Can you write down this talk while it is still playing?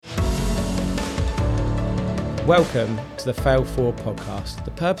Welcome to the Fail Forward podcast.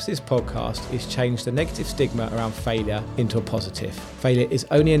 The purpose of this podcast is change the negative stigma around failure into a positive. Failure is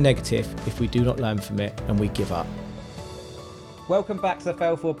only a negative if we do not learn from it and we give up. Welcome back to the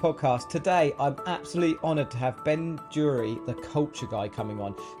Fail Forward podcast. Today, I'm absolutely honoured to have Ben Drury, the culture guy, coming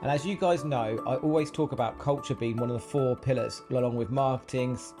on. And as you guys know, I always talk about culture being one of the four pillars, along with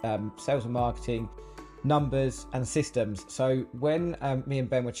marketing, sales and marketing, numbers and systems. So when me and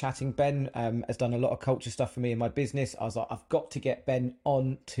Ben were chatting, Ben has done a lot of culture stuff for me in my business. I was like, I've got to get Ben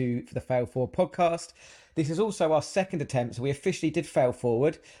on for the Fail Forward podcast. This is also our second attempt. So we officially did Fail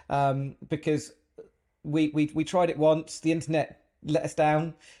Forward because we tried it once. The internet let us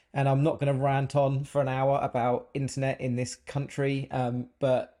down, and I'm not going to rant on for an hour about internet in this country.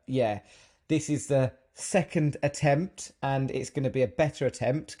 But yeah, this is the second attempt, and it's going to be a better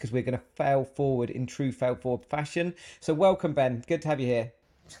attempt because we're going to fail forward in true fail forward fashion. So welcome, Ben. Good to have you here.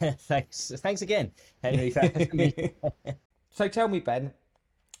 Thanks again, Henry. For me. So tell me, Ben,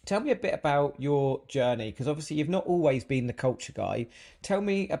 tell me a bit about your journey, because obviously you've not always been the culture guy. Tell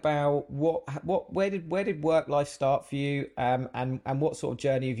me about where did work life start for you, and what sort of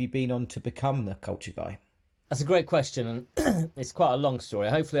journey have you been on to become the culture guy? That's a great question, and it's quite a long story.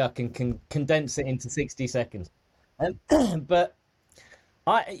 Hopefully I can condense it into 60 seconds. But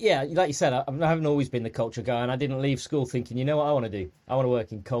like you said, I haven't always been the culture guy, and I didn't leave school thinking, you know what I want to do? I want to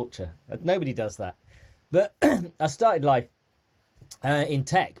work in culture. Nobody does that. But I started life in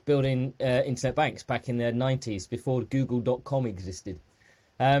tech, building internet banks back in the 90s before Google.com existed.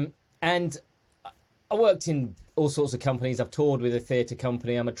 And I worked in all sorts of companies. I've toured with a theatre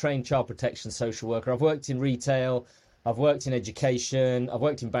company. I'm a trained child protection social worker. I've worked in retail. I've worked in education. I've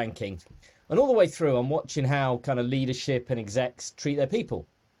worked in banking. And all the way through, I'm watching how kind of leadership and execs treat their people.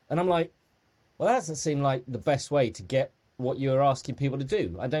 And I'm like, well, that doesn't seem like the best way to get what you're asking people to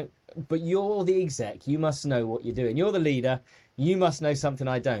do. But you're the exec. You must know what you're doing. You're the leader. You must know something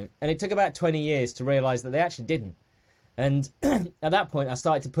I don't. And it took about 20 years to realize that they actually didn't. And at that point, I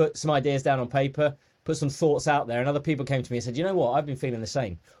started to put some ideas down on paper, put some thoughts out there, and other people came to me and said, you know what, I've been feeling the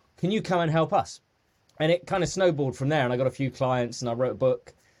same. Can you come and help us? And it kind of snowballed from there, and I got a few clients, and I wrote a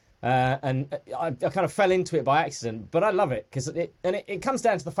book, and I kind of fell into it by accident, but I love it, because it comes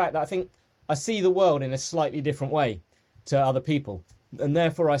down to the fact that I think I see the world in a slightly different way to other people, and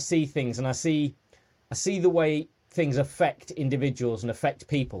therefore I see things, and I see the way things affect individuals and affect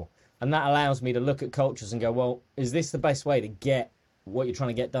people, and that allows me to look at cultures and go, well, is this the best way to get what you're trying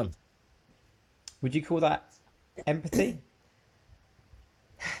to get done? Would you call that empathy?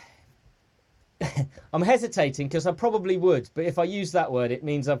 I'm hesitating because I probably would, but if I use that word, it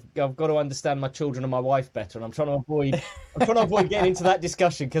means I've got to understand my children and my wife better, and I'm trying to avoid getting into that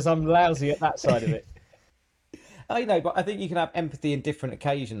discussion because I'm lousy at that side of it. I know, but I think you can have empathy in different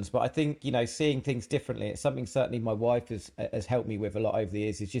occasions. But I think, seeing things differently, it's something certainly my wife has helped me with a lot over the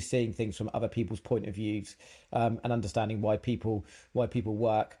years, is just seeing things from other people's point of views, and understanding why people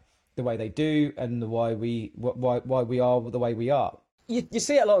work the way they do, and why we are the way we are. You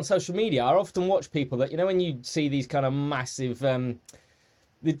see it a lot on social media. I often watch people that, when you see these kind of massive,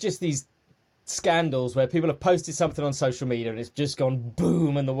 just these scandals where people have posted something on social media and it's just gone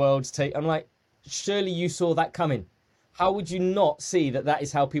boom and the world's I'm like, surely you saw that coming. How would you not see that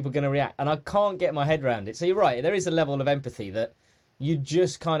is how people are going to react? And I can't get my head around it. So you're right, there is a level of empathy that you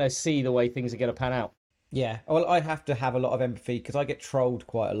just kind of see the way things are going to pan out. Yeah, well, I have to have a lot of empathy because I get trolled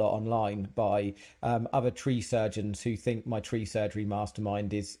quite a lot online by other tree surgeons who think my tree surgery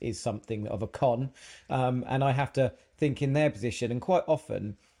mastermind is something of a con, and I have to think in their position. And quite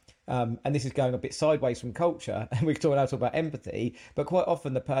often, and this is going a bit sideways from culture, and we're talking about empathy, but quite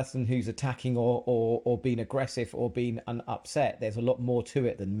often the person who's attacking or being aggressive or being upset, there's a lot more to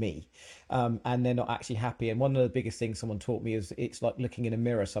it than me, and they're not actually happy. And one of the biggest things someone taught me is it's like looking in a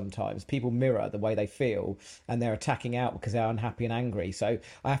mirror. Sometimes people mirror the way they feel, and they're attacking out because they're unhappy and angry. So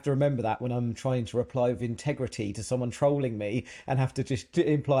I have to remember that when I'm trying to reply with integrity to someone trolling me, and have to just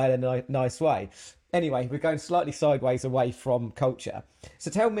imply it in a nice way. Anyway, we're going slightly sideways away from culture.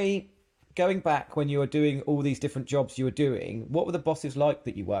 So tell me, going back when you were doing all these different jobs you were doing, what were the bosses like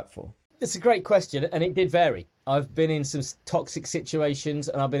that you worked for? It's a great question, and it did vary. I've been in some toxic situations,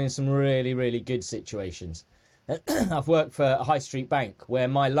 and I've been in some really, really good situations. I've worked for a high street bank where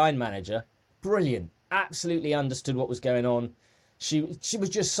my line manager, brilliant, absolutely understood what was going on. She was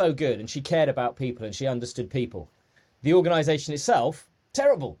just so good, and she cared about people, and she understood people. The organisation itself,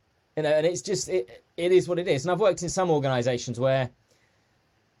 terrible. And it's just, it is what it is. And I've worked in some organisations where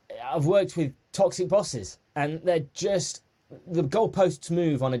I've worked with toxic bosses, and they're just, the goalposts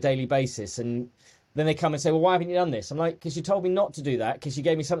move on a daily basis. And then they come and say, well, why haven't you done this? I'm like, because you told me not to do that, because you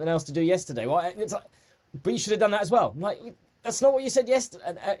gave me something else to do yesterday. Well, it's like, but you should have done that as well. I'm like, that's not what you said yesterday.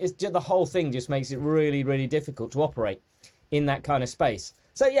 And it's just, the whole thing just makes it really, really difficult to operate in that kind of space.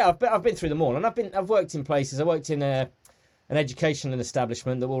 So yeah, I've been through them all, and I've worked in places. I worked in an educational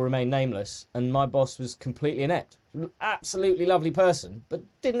establishment that will remain nameless, and my boss was completely inept, absolutely lovely person, but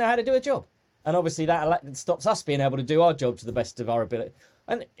didn't know how to do a job. And obviously that stops us being able to do our job to the best of our ability.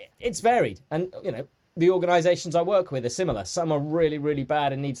 And it's varied. And the organisations I work with are similar. Some are really, really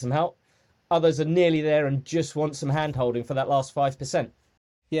bad and need some help. Others are nearly there and just want some hand-holding for that last 5%.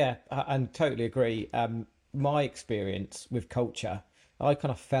 Yeah, and totally agree. My experience with culture, I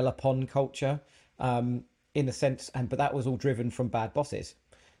kind of fell upon culture in the sense, but that was all driven from bad bosses.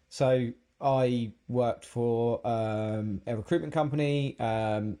 So I worked for a recruitment company.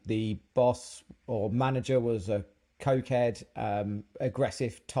 The boss or manager was a cokehead,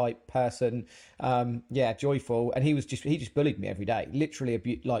 aggressive type person. Joyful, and he just bullied me every day.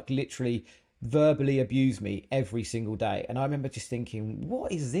 Literally verbally abused me every single day. And I remember just thinking,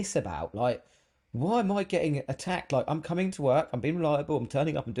 what is this about? Like, why am I getting attacked? Like, I'm coming to work, I'm being reliable, I'm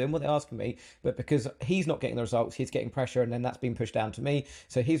turning up, I'm doing what they're asking me, but because he's not getting the results, he's getting pressure, and then that's being pushed down to me.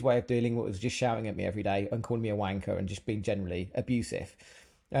 So his way of dealing with it was just shouting at me every day and calling me a wanker and just being generally abusive.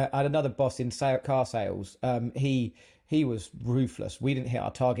 I had another boss in car sales. He was ruthless. We didn't hit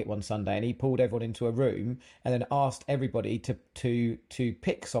our target one Sunday, and he pulled everyone into a room and then asked everybody to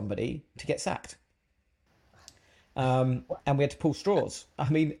pick somebody to get sacked. And we had to pull straws. I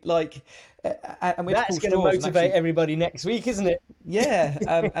mean, and we had That's to going pull to straws. motivate everybody next week, isn't it? Yeah,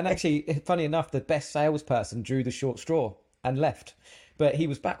 and actually, funny enough, the best salesperson drew the short straw and left, but he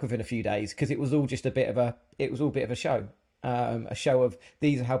was back within a few days because it was all just a bit of a show, a show of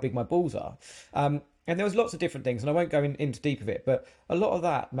these are how big my balls are. And there was lots of different things, and I won't go into deep of it, but a lot of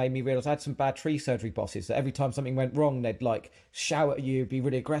that made me realise I had some bad tree surgery bosses that every time something went wrong, they'd like shout at you, be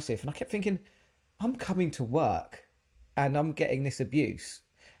really aggressive, and I kept thinking, I'm coming to work and I'm getting this abuse.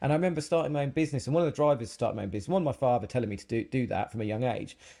 And I remember starting my own business, and one of the drivers to start my own business, one, my father telling me to do that from a young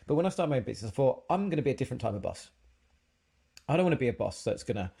age. But when I started my own business, I thought, I'm going to be a different type of boss. I don't want to be a boss that's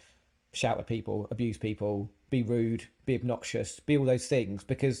going to shout at people, abuse people, be rude, be obnoxious, be all those things,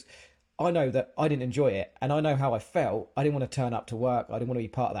 because I know that I didn't enjoy it, and I know how I felt. I didn't want to turn up to work. I didn't want to be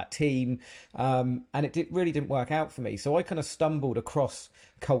part of that team. And it really didn't work out for me. So I kind of stumbled across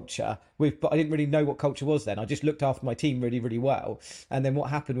culture but I didn't really know what culture was then. I just looked after my team really, really well. And then what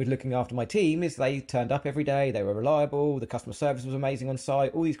happened with looking after my team is they turned up every day. They were reliable. The customer service was amazing on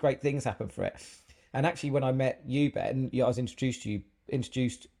site. All these great things happened for it. And actually, when I met you, Ben, I was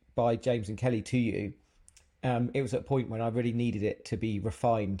introduced by James and Kelly to you. It was at a point when I really needed it to be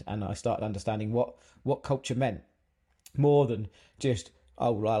refined, and I started understanding what culture meant more than just,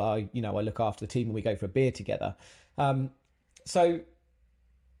 oh, well, I look after the team and we go for a beer together.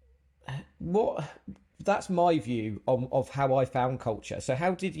 That's my view of how I found culture. So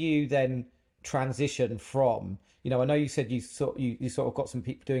how did you then transition from, I know you said you sort of got some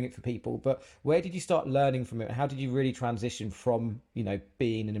people doing it for people, but where did you start learning from it? How did you really transition from,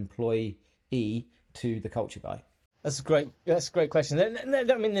 being an employee to the culture guy? That's a great question. I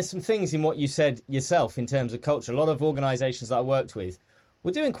mean, there's some things in what you said yourself in terms of culture. A lot of organisations that I worked with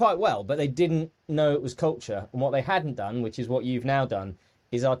were doing quite well, but they didn't know it was culture. And what they hadn't done, which is what you've now done,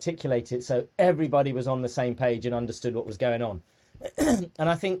 is articulate it so everybody was on the same page and understood what was going on. And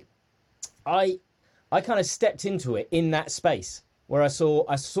I think I kind of stepped into it in that space where I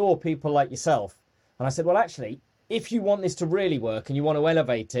saw people like yourself, and I said, well, actually, if you want this to really work and you want to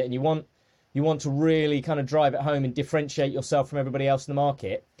elevate it and you want to really kind of drive it home and differentiate yourself from everybody else in the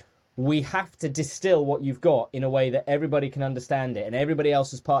market, we have to distill what you've got in a way that everybody can understand it, and everybody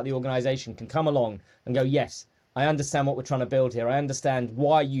else as part of the organization can come along and go, yes, I understand what we're trying to build here. I understand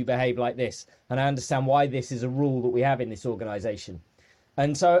why you behave like this, and I understand why this is a rule that we have in this organization.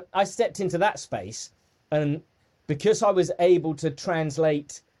 And so I stepped into that space, and because I was able to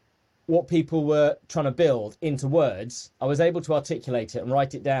translate what people were trying to build into words, I was able to articulate it and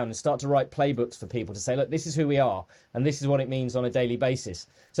write it down and start to write playbooks for people to say, look, this is who we are and this is what it means on a daily basis.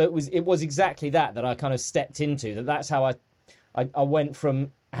 So it was exactly that I kind of stepped into. That's how I went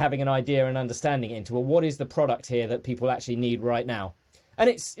from having an idea and understanding it into, well, what is the product here that people actually need right now? And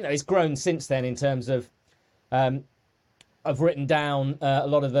it's grown since then in terms of I've written down a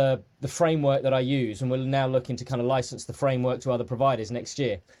lot of the framework that I use, and we're now looking to kind of license the framework to other providers next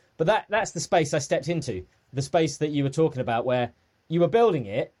year. But that's the space I stepped into, the space that you were talking about, where you were building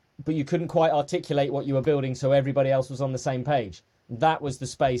it, but you couldn't quite articulate what you were building so everybody else was on the same page. That was the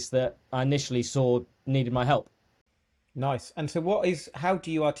space that I initially saw needed my help. Nice. And so how do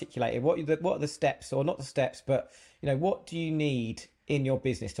you articulate it? What are the steps, or not the steps, but what do you need in your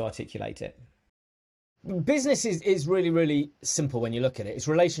business to articulate it? Business is really, really simple when you look at it. It's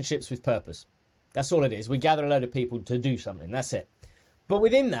relationships with purpose. That's all it is. We gather a load of people to do something. That's it. But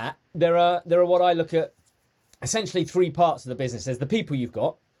within that, there are what I look at essentially three parts of the business. There's the people you've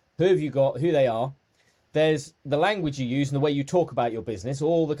got, who have you got, who they are. There's the language you use and the way you talk about your business,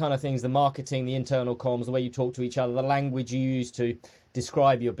 all the kind of things, the marketing, the internal comms, the way you talk to each other, the language you use to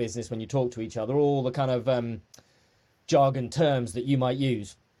describe your business when you talk to each other, all the kind of jargon terms that you might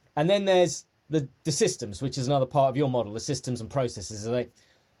use. And then there's the systems, which is another part of your model, the systems and processes.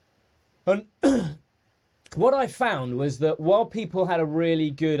 And what I found was that while people had a really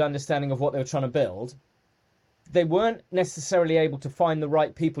good understanding of what they were trying to build, they weren't necessarily able to find the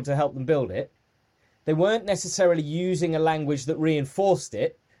right people to help them build it. They weren't necessarily using a language that reinforced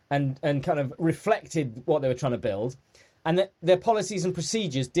it and kind of reflected what they were trying to build. And that their policies and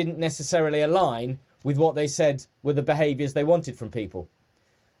procedures didn't necessarily align with what they said were the behaviors they wanted from people.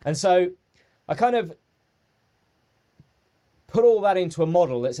 And so I kind of put all that into a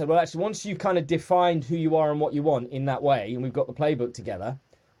model that said, well, actually, once you've kind of defined who you are and what you want in that way, and we've got the playbook together,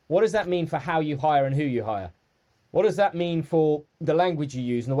 what does that mean for how you hire and who you hire? What does that mean for the language you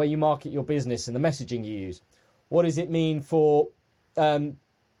use and the way you market your business and the messaging you use? What does it mean for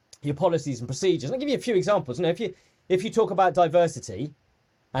your policies and procedures? I'll give you a few examples. You know, if you talk about diversity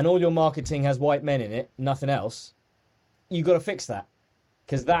and all your marketing has white men in it, nothing else, you've got to fix that,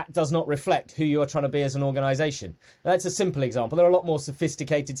 because that does not reflect who you are trying to be as an organization. That's a simple example. There are a lot more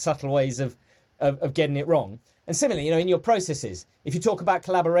sophisticated, subtle ways of getting it wrong. And similarly, you know, in your processes, if you talk about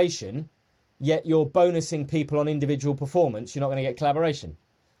collaboration, yet you're bonusing people on individual performance, you're not going to get collaboration.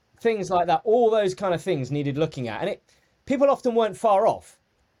 Things like that, all those kind of things needed looking at. And people often weren't far off,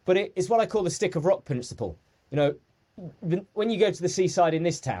 but it's what I call the stick of rock principle. You know, when you go to the seaside in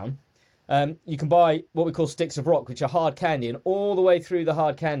this town, you can buy what we call sticks of rock, which are hard candy, and all the way through the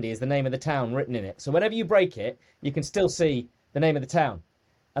hard candy is the name of the town written in it. So whenever you break it, you can still see the name of the town.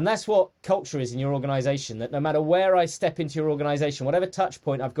 And that's what culture is in your organization, that no matter where I step into your organization, whatever touch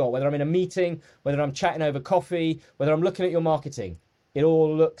point I've got, whether I'm in a meeting, whether I'm chatting over coffee, whether I'm looking at your marketing, it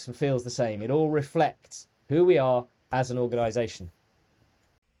all looks and feels the same. It all reflects who we are as an organization.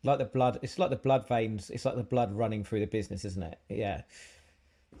 Like the blood, it's like the blood veins, it's like the blood running through the business, isn't it? Yeah.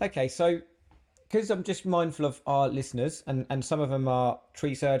 Okay, so because I'm just mindful of our listeners, and some of them are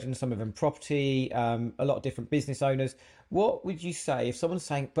tree surgeons, some of them property, a lot of different business owners. What would you say if someone's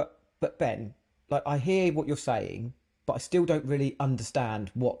saying, but Ben, like I hear what you're saying, but I still don't really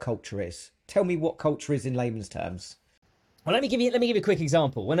understand what culture is. Tell me what culture is in layman's terms. Well, let me give you a quick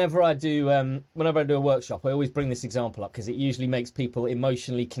example. Whenever I do a workshop, I always bring this example up because it usually makes people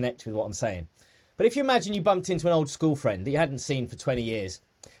emotionally connect with what I'm saying. But if you imagine you bumped into an old school friend that you hadn't seen for 20 years,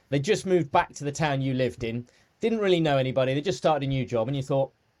 they just moved back to the town you lived in, didn't really know anybody, they just started a new job, and you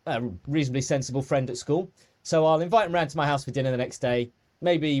thought, a reasonably sensible friend at school, so I'll invite them round to my house for dinner the next day,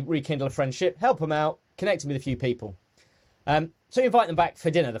 maybe rekindle a friendship, help them out, connect them with a few people. So you invite them back for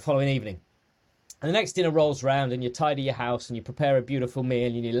dinner the following evening. And the next dinner rolls round and you tidy your house and you prepare a beautiful meal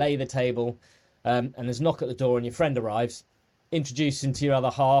and you lay the table, and there's a knock at the door and your friend arrives, introduce him to your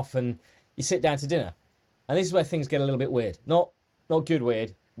other half, and you sit down to dinner. And this is where things get a little bit weird. Not good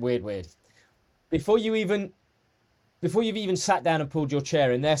weird, weird. Before you've even sat down and pulled your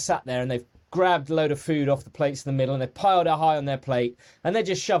chair in, they're sat there and they've grabbed a load of food off the plates in the middle and they've piled it high on their plate and they're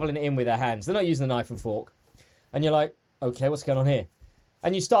just shoveling it in with their hands. They're not using the knife and fork. And you're like, okay, what's going on here?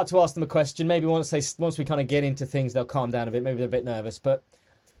 And you start to ask them a question. Maybe once we kind of get into things, they'll calm down a bit. Maybe they're a bit nervous. But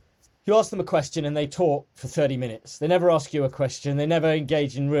you ask them a question and they talk for 30 minutes. They never ask you a question. They never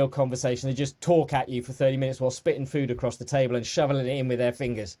engage in real conversation. They just talk at you for 30 minutes while spitting food across the table and shoveling it in with their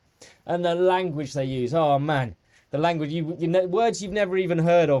fingers. And the language they use, oh man, the language, words you've never even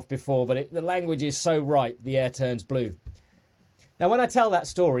heard of before, but the language is so right, the air turns blue. Now, when I tell that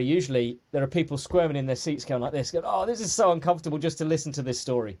story, usually there are people squirming in their seats going like this, going, oh, this is so uncomfortable just to listen to this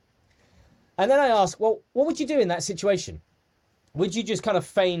story. And then I ask, well, what would you do in that situation? Would you just kind of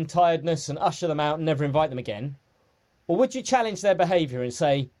feign tiredness and usher them out and never invite them again? Or would you challenge their behaviour and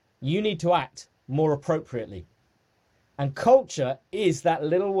say, you need to act more appropriately? And culture is that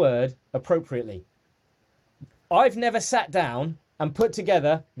little word, appropriately. I've never sat down and put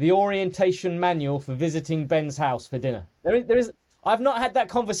together the orientation manual for visiting Ben's house for dinner. I've not had that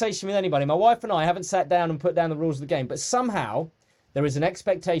conversation with anybody. My wife and I haven't sat down and put down the rules of the game, but somehow there is an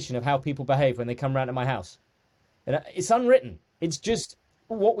expectation of how people behave when they come round to my house. And it's unwritten. It's just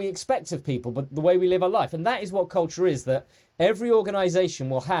what we expect of people, but the way we live our life. And that is what culture is, that every organisation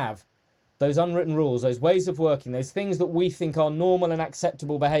will have those unwritten rules, those ways of working, those things that we think are normal and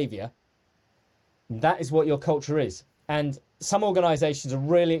acceptable behaviour. That is what your culture is. And some organisations are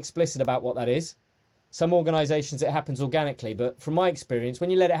really explicit about what that is. Some organisations, it happens organically, but from my experience, when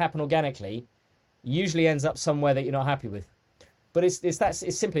you let it happen organically, it usually ends up somewhere that you're not happy with. But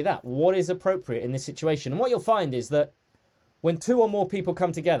it's simply that. What is appropriate in this situation? And what you'll find is that when two or more people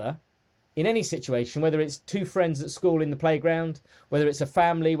come together in any situation, whether it's two friends at school in the playground, whether it's a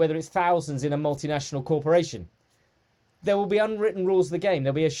family, whether it's thousands in a multinational corporation, there will be unwritten rules of the game.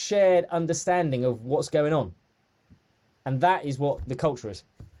 There'll be a shared understanding of what's going on. And that is what the culture is.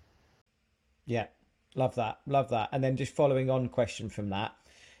 Yeah, love that. Love that. And then just following on question from that,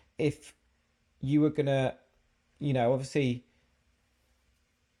 if you were going to, obviously,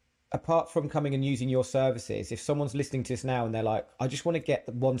 apart from coming and using your services, if someone's listening to this now and they're like, I just want to get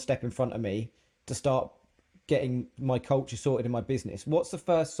one step in front of me to start getting my culture sorted in my business, what's the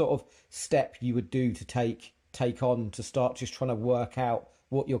first sort of step you would do to take on to start just trying to work out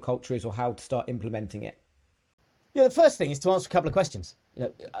what your culture is or how to start implementing it? Yeah, the first thing is to answer a couple of questions.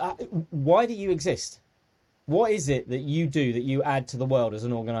 Why do you exist? What is it that you do that you add to the world as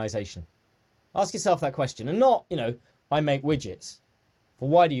an organisation? Ask yourself that question, and not, I make widgets. Well,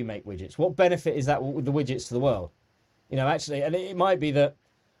 why do you make widgets? What benefit is that with the widgets to the world? Actually, and it might be that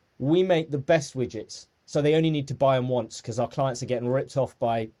we make the best widgets, so they only need to buy them once because our clients are getting ripped off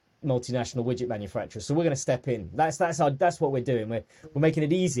by multinational widget manufacturers. So we're going to step in. That's what we're doing. We're making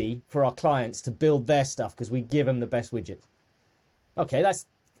it easy for our clients to build their stuff because we give them the best widgets. Okay,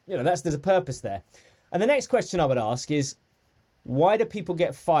 there's a purpose there. And the next question I would ask is, why do people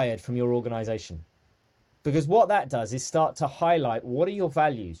get fired from your organization? Because what that does is start to highlight, what are your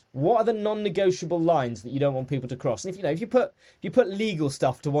values? What are the non-negotiable lines that you don't want people to cross? And if you put legal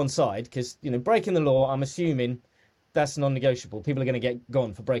stuff to one side, because breaking the law, I'm assuming that's non-negotiable. People are going to get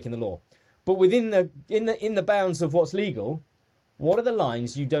gone for breaking the law. But within in the bounds of what's legal, what are the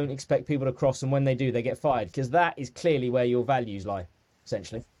lines you don't expect people to cross, and when they do, they get fired? Because that is clearly where your values lie,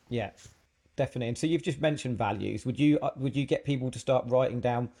 essentially. Yeah, definitely. And so you've just mentioned values. Would you get people to start writing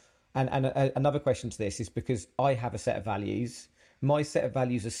down? And another question to this is, because I have a set of values. My set of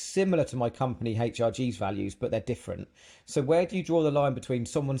values are similar to my company HRG's values, but they're different. So where do you draw the line between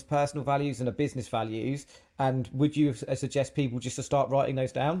someone's personal values and a business values? And would you suggest people just to start writing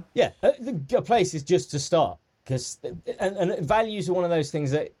those down? Yeah, a place is just to start, because and values are one of those things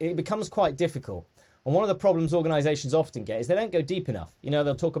that it becomes quite difficult. And one of the problems organisations often get is they don't go deep enough.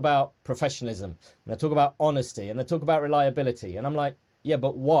 They'll talk about professionalism, and they'll talk about honesty, and they'll talk about reliability. And I'm like, yeah,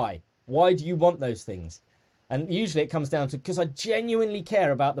 but why? Why do you want those things? And usually it comes down to, because I genuinely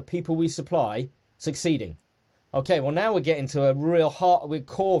care about the people we supply succeeding. Okay, well, now we're getting to a real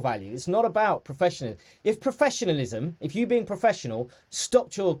core value. It's not about professionalism. If you being professional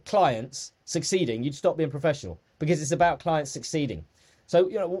stopped your clients succeeding, you'd stop being professional, because it's about clients succeeding. So,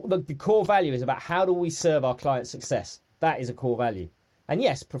 the core value is about, how do we serve our clients' success? That is a core value. And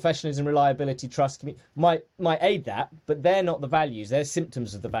yes, professionalism, reliability, trust might aid that, but they're not the values. They're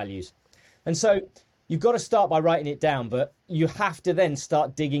symptoms of the values. And so you've got to start by writing it down, but you have to then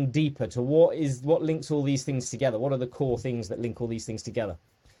start digging deeper to what links all these things together. What are the core things that link all these things together?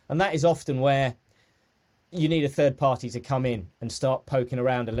 And that is often where you need a third party to come in and start poking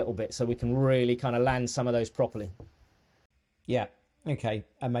around a little bit, so we can really kind of land some of those properly. Yeah. Okay.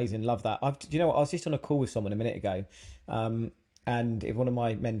 Amazing. Love that. Do you know what? I was just on a call with someone a minute ago. And if one of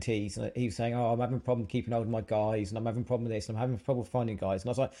my mentees, he was saying, I'm having a problem keeping hold of my guys, and I'm having a problem with this, and I'm having a problem finding guys. And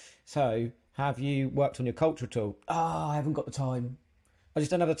I was like, so have you worked on your culture at all? I haven't got the time. I just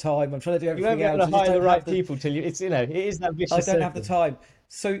don't have the time. I'm trying to do everything else. You won't be able to hire the right people till you. It is that vicious circle. I don't have the time.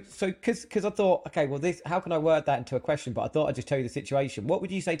 So because I thought, okay, well, how can I word that into a question? But I thought I'd just tell you the situation. What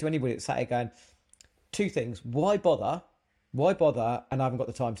would you say to anybody that sat here going, two things? Why bother? And I haven't got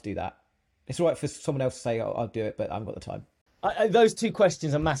the time to do that. It's all right for someone else to say, I'll do it, but I haven't got the time. Those two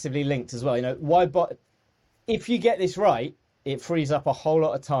questions are massively linked as well. Why? But if you get this right, it frees up a whole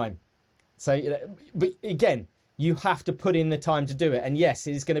lot of time. So, but again, you have to put in the time to do it. And yes,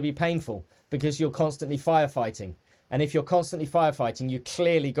 it is going to be painful, because you're constantly firefighting. And if you're constantly firefighting, you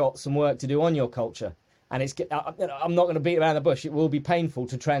clearly got some work to do on your culture. And I'm not going to beat around the bush. It will be painful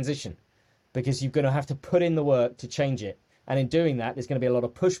to transition, because you're going to have to put in the work to change it. And in doing that, there's going to be a lot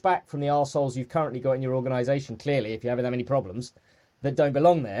of pushback from the arseholes you've currently got in your organisation, clearly, if you're having that many problems that don't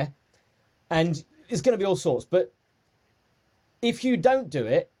belong there. And it's going to be all sorts. But if you don't do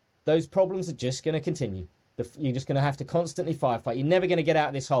it, those problems are just going to continue. You're just going to have to constantly firefight. You're never going to get out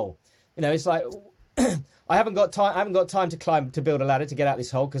of this hole. It's like, I haven't got time to build a ladder to get out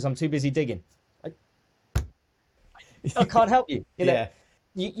this hole because I'm too busy digging. I can't help you. Yeah.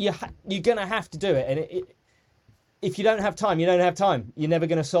 You're going to have to do it. And if you don't have time, you don't have time. You're never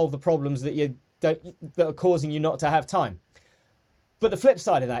going to solve the problems that are causing you not to have time. But the flip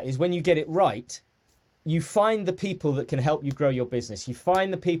side of that is, when you get it right, you find the people that can help you grow your business. You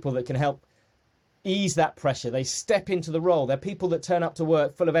find the people that can help ease that pressure. They step into the role. They're people that turn up to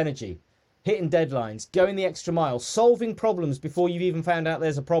work full of energy, hitting deadlines, going the extra mile, solving problems before you've even found out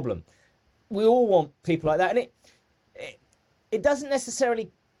there's a problem. We all want people like that. And it doesn't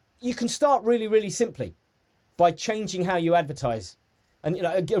necessarily, you can start really, really simply by changing how you advertise. And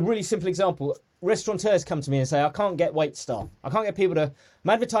a really simple example, restaurateurs come to me and say, I can't get wait staff. I can't get people to, I'm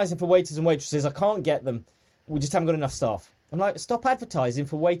advertising for waiters and waitresses. I can't get them. We just haven't got enough staff. I'm like, stop advertising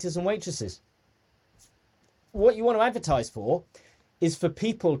for waiters and waitresses. What you want to advertise for is for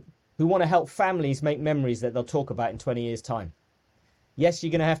people who want to help families make memories that they'll talk about in 20 years' time. Yes,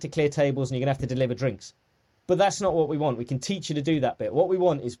 you're going to have to clear tables and you're going to have to deliver drinks. But that's not what we want. We can teach you to do that bit. What we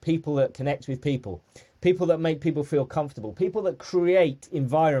want is people that connect with people, people that make people feel comfortable, people that create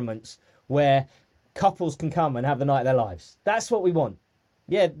environments where couples can come and have the night of their lives. That's what we want.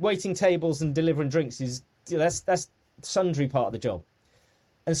 Yeah, waiting tables and delivering drinks that's sundry part of the job.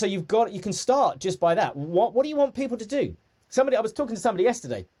 And so you can start just by that. What do you want people to do? I was talking to somebody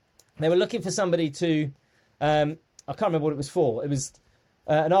yesterday. They were looking for somebody to, I can't remember what it was for. It was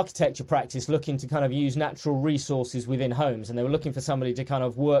an architecture practice looking to kind of use natural resources within homes. And they were looking for somebody to kind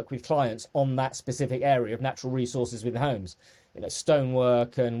of work with clients on that specific area of natural resources within homes,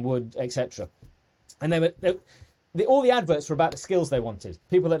 stonework and wood, etc. And all the adverts were about the skills they wanted.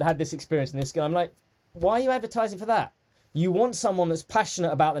 People that had this experience and this skill. I'm like, why are you advertising for that? You want someone that's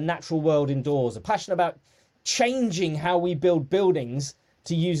passionate about the natural world indoors, are passionate about changing how we build buildings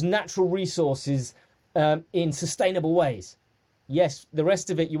to use natural resources in sustainable ways. Yes, the rest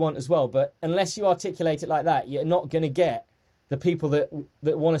of it you want as well, but unless you articulate it like that, you're not going to get the people that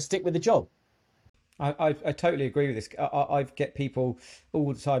want to stick with the job. I totally agree with this. I get people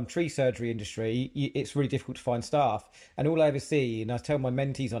all the time, tree surgery industry, it's really difficult to find staff. And all I ever see, and I tell my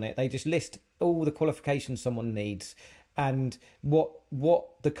mentees on it, they just list all the qualifications someone needs and what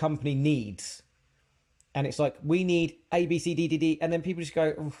the company needs. And it's like, we need A, B, C, D, D, D. And then people just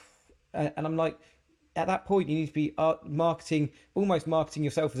go, oof. And I'm like, at that point, you need to be almost marketing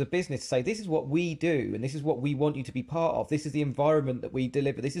yourself as a business to say, this is what we do. And this is what we want you to be part of. This is the environment that we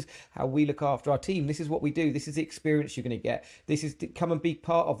deliver. This is how we look after our team. This is what we do. This is the experience you're going to get. This is to come and be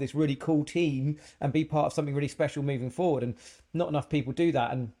part of this really cool team and be part of something really special moving forward. And not enough people do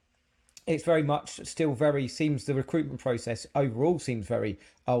that. And it's very much still seems the recruitment process overall seems very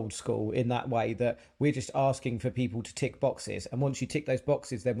old school in that way, that we're just asking for people to tick boxes. And once you tick those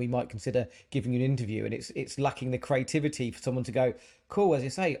boxes, then we might consider giving you an interview. And it's lacking the creativity for someone to go, cool, as you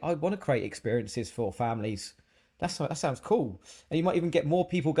say, I want to create experiences for families. That sounds cool. And you might even get more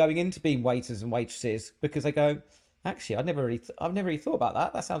people going into being waiters and waitresses because they go, actually, I've never really thought about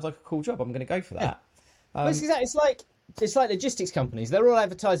that. That sounds like a cool job. I'm going to go for that. It's like logistics companies. They're all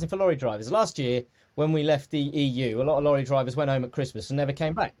advertising for lorry drivers. Last year, when we left the EU, a lot of lorry drivers went home at Christmas and never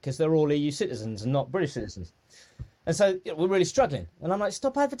came back because they're all EU citizens and not British citizens. And so we're really struggling. And I'm like,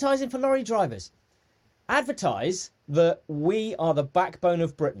 stop advertising for lorry drivers. Advertise that we are the backbone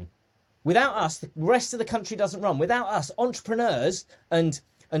of Britain. Without us, the rest of the country doesn't run. Without us, entrepreneurs and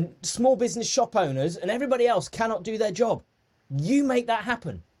small business shop owners and everybody else cannot do their job. You make that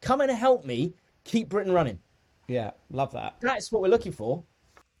happen. Come and help me keep Britain running. Yeah, love that. That's what we're looking for.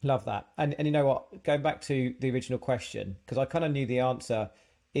 Love that. And you know what? Going back to the original question, because I kind of knew the answer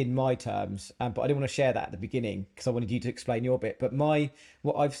in my terms, but I didn't want to share that at the beginning because I wanted you to explain your bit. But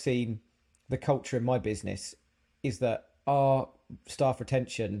what I've seen, the culture in my business is that our staff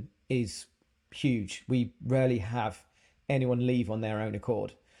retention is huge. We rarely have anyone leave on their own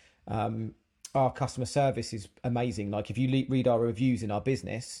accord. Our customer service is amazing. Like if you read our reviews in our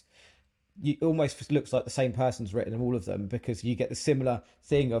business, you almost looks like the same person's written all of them, because you get the similar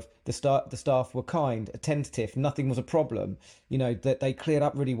thing of the staff were kind, attentive, nothing was a problem, that they cleared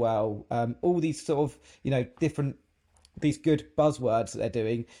up really well. All these sort of, different, these good buzzwords that they're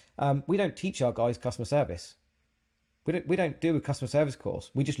doing. We don't teach our guys customer service. We don't do a customer service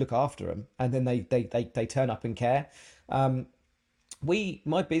course. We just look after them, and then they turn up and care.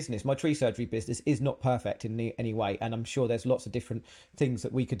 My business, my tree surgery business, is not perfect in any way, and I'm sure there's lots of different things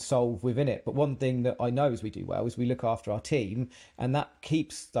that we could solve within it. But one thing that I know is we do well is we look after our team, and that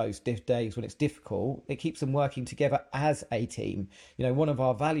keeps those days when it's difficult, it keeps them working together as a team. One of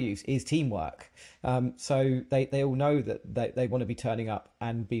our values is teamwork. So they all know that they want to be turning up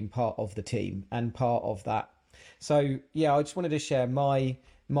and being part of the team and part of that. So yeah, I just wanted to share my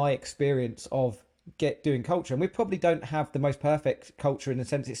experience of get doing culture, and we probably don't have the most perfect culture in the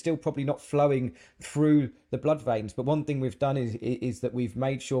sense it's still probably not flowing through the blood veins. But one thing we've done is that we've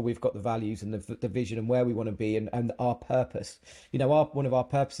made sure we've got the values and the vision and where we want to be, and our purpose. One of our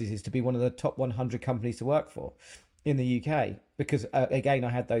purposes is to be one of the top 100 companies to work for in the UK, because again, I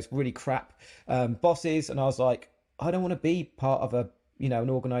had those really crap bosses, and I was like, I don't want to be part of an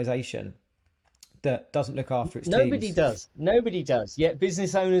organization that doesn't look after its teams. Nobody does. Yet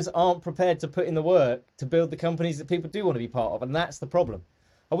business owners aren't prepared to put in the work to build the companies that people do want to be part of, and that's the problem.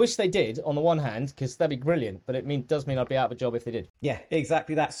 I wish they did, on the one hand, because that'd be brilliant, but it does mean I'd be out of a job if they did. Yeah,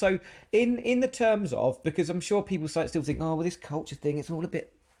 exactly that. So in the terms of, because I'm sure people still think, oh, well, this culture thing, it's all a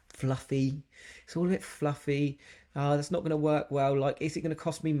bit fluffy. It's all a bit fluffy. That's not going to work well. Like, is it going to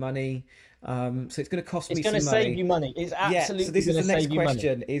cost me money? So it's going to cost me some money. It's going to save you money. It's absolutely so this is the next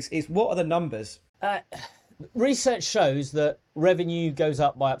question, is what are the numbers? Research shows that revenue goes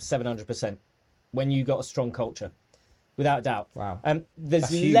up by up to 700% when you got a strong culture, without a doubt. Wow. There's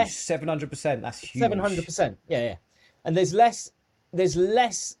that's huge. less 700%. That's huge. 700%. Yeah. And there's less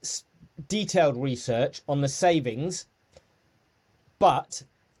detailed research on the savings, but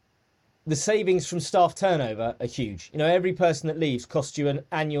the savings from staff turnover are huge. Every person that leaves costs you an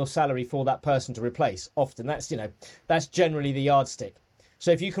annual salary for that person to replace. Often that's generally the yardstick. So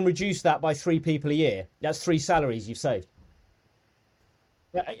if you can reduce that by 3 people a year, that's 3 salaries you've saved.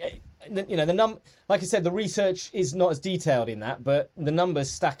 Like I said, the research is not as detailed in that, but the numbers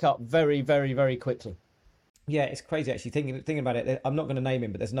stack up very, very, very quickly. Yeah, it's crazy actually thinking about it. I'm not going to name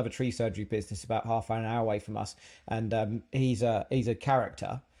him, but there's another tree surgery business about half an hour away from us, and he's a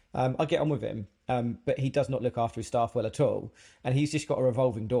character. I get on with him, but he does not look after his staff well at all, and he's just got a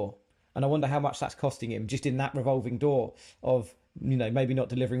revolving door. And I wonder how much that's costing him just in that revolving door of, maybe not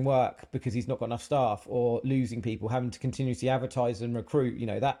delivering work because he's not got enough staff, or losing people, having to continuously advertise and recruit,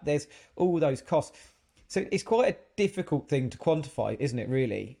 that there's all those costs. So it's quite a difficult thing to quantify, isn't it,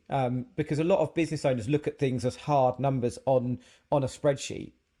 really? Because a lot of business owners look at things as hard numbers on a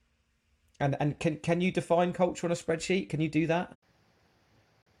spreadsheet. And can you define culture on a spreadsheet? Can you do that?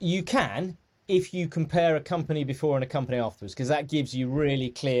 You can, if you compare a company before and a company afterwards, because that gives you really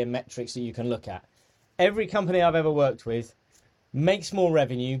clear metrics that you can look at. Every company I've ever worked with makes more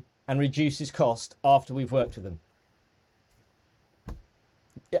revenue and reduces cost after we've worked with them.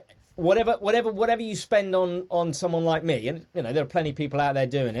 Whatever you spend on someone like me, and there are plenty of people out there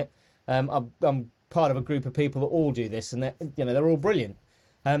doing it. I'm part of a group of people that all do this, and they're all brilliant.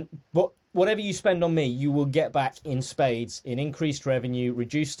 But whatever you spend on me, you will get back in spades in increased revenue,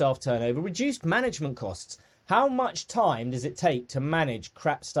 reduced staff turnover, reduced management costs. How much time does it take to manage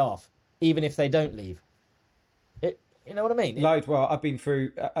crap staff, even if they don't leave? You know what I mean? Loads. Well, I've been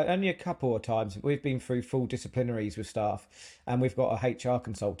through only a couple of times. We've been through full disciplinaries with staff, and we've got a HR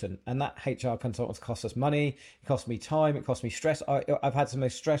consultant, and that HR consultant costs us money. It costs me time. It costs me stress. I've had some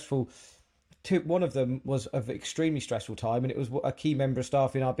most stressful. One of them was of extremely stressful time, and it was a key member of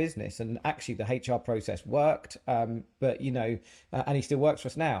staff in our business. And actually, the HR process worked, but and he still works for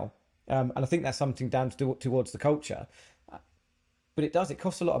us now. And I think that's something down towards the culture. But it does. It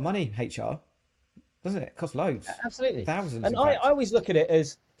costs a lot of money. HR. Doesn't it? It costs loads. Absolutely. Thousands. And I always look at it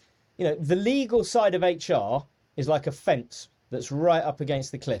as, the legal side of HR is like a fence that's right up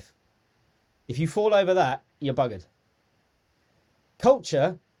against the cliff. If you fall over that, you're buggered.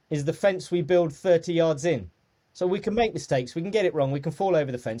 Culture is the fence we build 30 yards in. So we can make mistakes, we can get it wrong, we can fall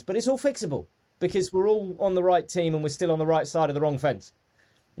over the fence, but it's all fixable because we're all on the right team and we're still on the right side of the wrong fence.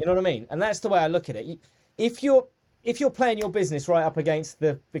 You know what I mean? And that's the way I look at it. If you're playing your business right up against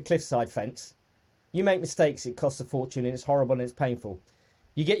the cliffside fence, you make mistakes, it costs a fortune, and it's horrible and it's painful.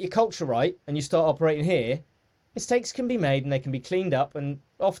 You get your culture right and you start operating here, mistakes can be made and they can be cleaned up, and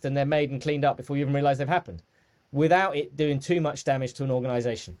often they're made and cleaned up before you even realise they've happened, without it doing too much damage to an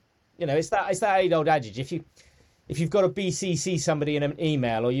organisation. It's that age-old adage. If you've got to BCC somebody in an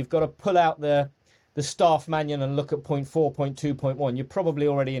email, or you've got to pull out the staff manual and look at point 4, point 2, point 1, you're probably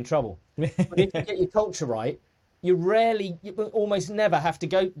already in trouble. But if you get your culture right, you almost never have to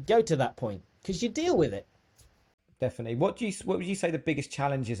go to that point, because you deal with it. Definitely. What would you say the biggest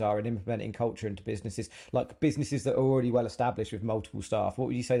challenges are in implementing culture into businesses, like businesses that are already well established with multiple staff? What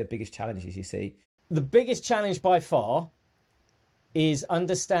would you say the biggest challenges you see? The biggest challenge by far is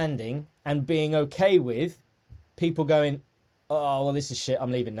understanding and being okay with people going, oh, well, this is shit,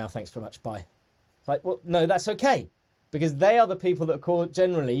 I'm leaving now, thanks very much, bye. Like, well, no, that's okay, because they are the people that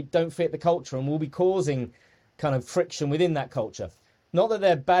generally don't fit the culture and will be causing kind of friction within that culture. Not that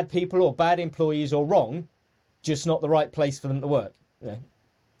they're bad people or bad employees or wrong, just not the right place for them to work.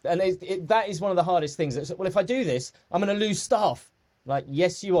 And that is one of the hardest things. Well, if I do this, I'm going to lose staff. Like,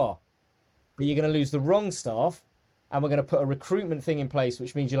 yes, you are. but you're going to lose the wrong staff, and we're going to put a recruitment thing in place,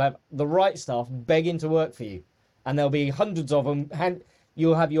 which means you'll have the right staff begging to work for you, and there'll be hundreds of them.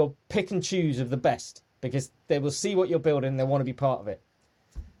 You'll have your pick and choose of the best, because they will see what you're building and they want to be part of it.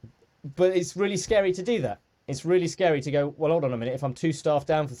 But it's really scary to do that. It's really scary to go, well, hold on a minute. If I'm 2 staff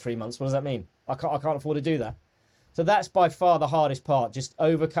down for 3 months, what does that mean? I can't afford to do that. So that's by far the hardest part, just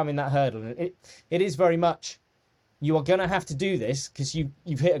overcoming that hurdle. And it is very much, you are going to have to do this because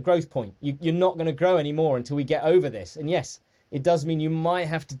you've hit a growth point. You're not going to grow anymore until we get over this. And yes, it does mean you might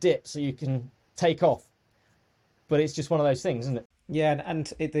have to dip so you can take off. But it's just one of those things, isn't it? Yeah,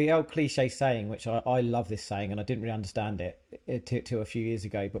 and the old cliche saying, which I love this saying, and I didn't really understand it till a few years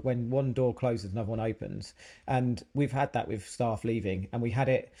ago, but when one door closes, another one opens. And we've had that with staff leaving, and we had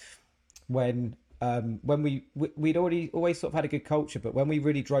it when we'd always sort of had a good culture, but when we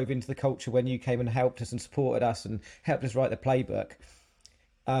really drove into the culture, when you came and helped us and supported us and helped us write the playbook,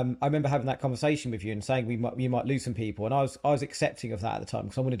 I remember having that conversation with you and saying you might lose some people, and I was accepting of that at the time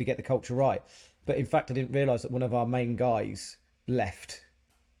because I wanted to get the culture right. But in fact, I didn't realise that one of our main guys left,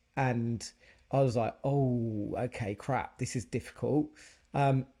 and I was like, oh, okay, crap, this is difficult.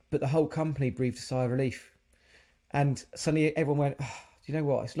 But the whole company breathed a sigh of relief, and suddenly everyone went, oh, do you know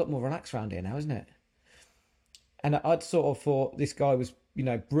what? It's a lot more relaxed around here now, isn't it? And I'd sort of thought this guy was,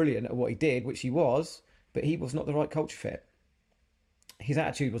 brilliant at what he did, which he was, but he was not the right culture fit. His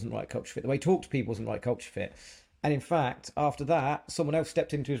attitude wasn't the right culture fit. The way he talked to people wasn't the right culture fit. And in fact, after that, someone else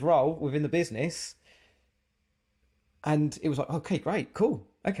stepped into his role within the business. And it was like, okay, great, cool.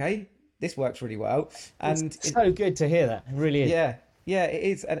 Okay, this works really well. And it's so good to hear that. It really is. Yeah, it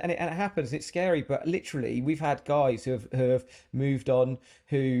is. And it happens. It's scary. But literally, we've had guys who have moved on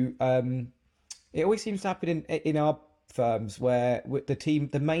who, it always seems to happen in our firms where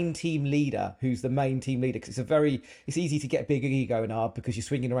the main team leader, who's the main team leader, because it's easy to get a big ego in our, because you're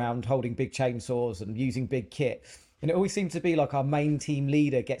swinging around holding big chainsaws and using big kit. And it always seems to be like our main team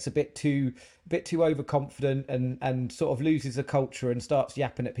leader gets a bit too overconfident and sort of loses the culture and starts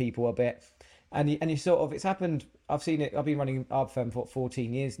yapping at people a bit. And you sort of, it's happened. I've seen it. I've been running our firm for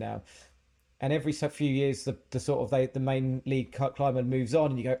 14 years now, and every few years the main lead climber moves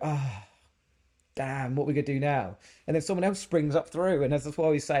on, and you go, damn, what are we gonna do now? And then someone else springs up through, and as that's what I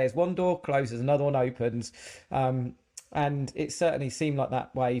always say, as one door closes, another one opens. And it certainly seemed like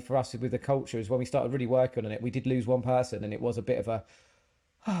that way for us with the culture. Is when we started really working on it, we did lose one person, and it was a bit of a,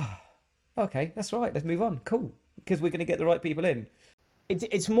 okay, that's right, let's move on, cool, because we're going to get the right people in.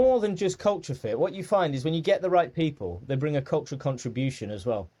 It's more than just culture fit. What you find is when you get the right people, they bring a cultural contribution as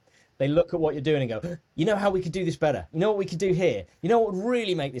well. They look at what you're doing and go, you know how we could do this better? You know what we could do here? You know what would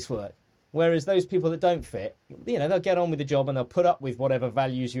really make this work? Whereas those people that don't fit, they'll get on with the job and they'll put up with whatever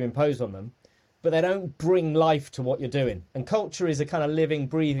values you impose on them, but they don't bring life to what you're doing. And culture is a kind of living,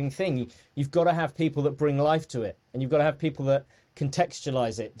 breathing thing. You've got to have people that bring life to it, and you've got to have people that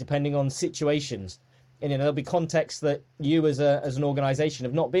contextualize it depending on situations. And there'll be contexts that you as an organization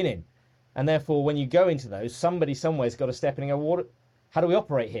have not been in. And therefore, when you go into those, somebody somewhere's got to step in and go, how do we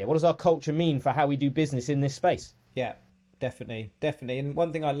operate here? What does our culture mean for how we do business in this space? Yeah, definitely. And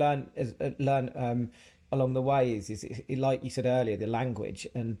one thing I learned along the way is like you said earlier, the language.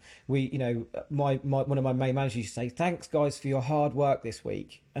 And we, one of my main managers used to say, thanks guys for your hard work this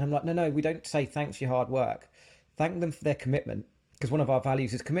week. And I'm like, no, we don't say thanks for your hard work. Thank them for their commitment, because one of our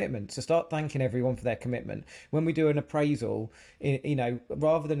values is commitment. So start thanking everyone for their commitment. When we do an appraisal,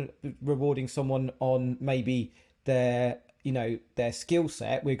 rather than rewarding someone on maybe their skill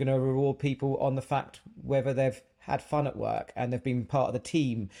set, we're going to reward people on the fact whether they've had fun at work and they've been part of the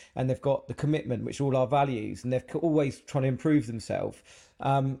team and they've got the commitment, which are all our values, and they're always trying to improve themselves.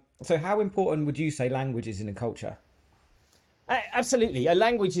 So how important would you say language is in a culture? Absolutely. A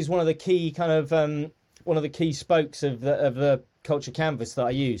language is one of the key one of the key spokes of the culture canvas that I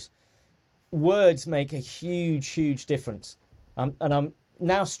use. Words make a huge difference. And I'm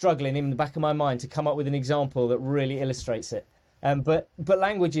now struggling in the back of my mind to come up with an example that really illustrates it. But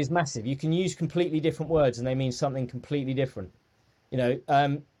language is massive. You can use completely different words and they mean something completely different.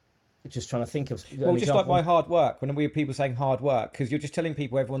 Just trying to think of just example. like by hard work, when we have people saying hard work, because you're just telling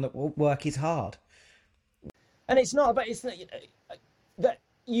everyone that work is hard. And it's not about, it's not, that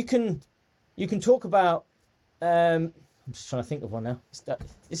you can talk about, I'm just trying to think of one now.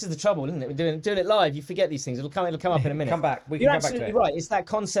 This is the trouble, isn't it? We're doing it live. You forget these things. It'll come up in a minute. Come back. We can You're come back to it. absolutely right. It's that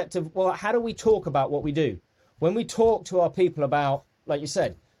concept of, well, how do we talk about what we do? When we talk to our people about, like you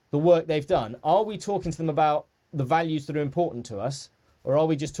said, the work they've done, are we talking to them about the values that are important to us, or are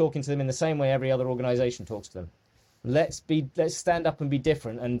we just talking to them in the same way every other organisation talks to them? Let's stand up and be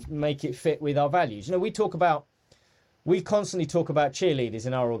different and make it fit with our values. We constantly talk about cheerleaders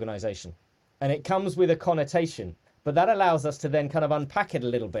in our organisation. and it comes with a connotation, but that allows us to then kind of unpack it a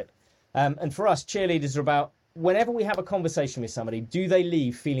little bit. And for us, cheerleaders are about, whenever we have a conversation with somebody, do they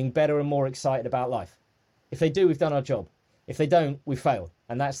leave feeling better and more excited about life? If they do, we've done our job. If they don't, we failed.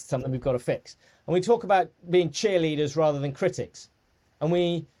 And that's something we've got to fix. And we talk about being cheerleaders rather than critics. And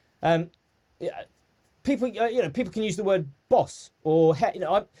we, people can use the word boss or,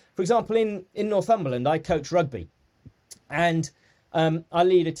 for example, in Northumberland, I coach rugby. And I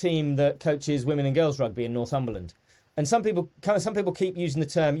lead a team that coaches women and girls rugby in Northumberland. And some people keep using the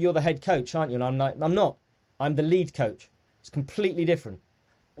term, you're the head coach, aren't you? And I'm like, I'm not. I'm the lead coach. It's completely different.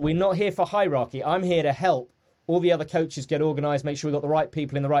 We're not here for hierarchy. I'm here to help all the other coaches get organised, make sure we've got the right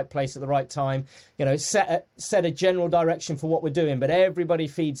people in the right place at the right time, set a general direction for what we're doing, but everybody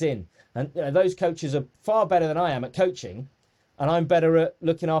feeds in. And those coaches are far better than I am at coaching, and I'm better at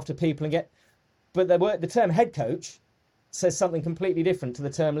looking after people but the term head coach says something completely different to the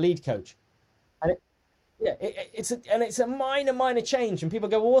term lead coach. And it's a minor change, and people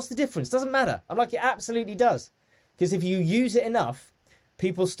go, well, what's the difference? Doesn't matter. I'm like, it absolutely does. Because if you use it enough,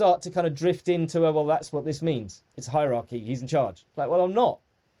 people start to kind of drift into, well, that's what this means. It's a hierarchy. He's in charge. Like, well, I'm not.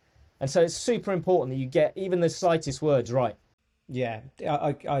 And so it's super important that you get even the slightest words right. Yeah,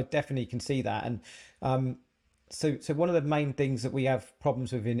 I definitely can see that. And so one of the main things that we have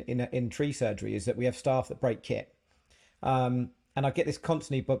problems with in tree surgery is that we have staff that break kit. And I get this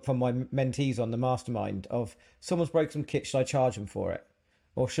constantly, but from my mentees on the mastermind, of someone's broken some kit, should I charge them for it,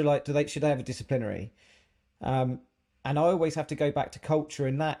 or should they have a disciplinary? And I always have to go back to culture.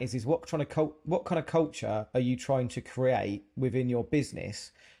 In that is what kind of culture are you trying to create within your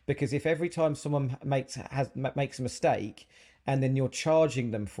business? Because if every time someone makes a mistake and then you're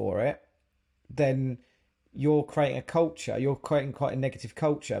charging them for it, then you're creating a culture. You're creating quite a negative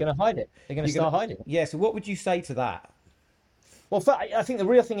culture. They're going to hide it. They're going to start hiding it. Yeah. So what would you say to that? Well, I think the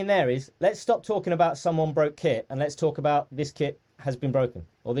real thing in there is, let's stop talking about someone broke kit and let's talk about this kit has been broken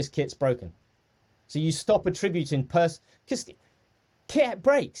or this kit's broken. So you stop attributing because kit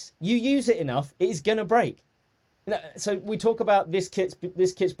breaks. You use it enough, it is going to break. So we talk about this kit's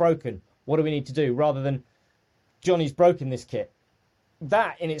broken. What do we need to do? Rather than Johnny's broken this kit.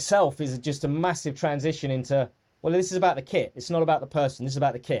 That in itself is just a massive transition into, well, this is about the kit. It's not about the person. This is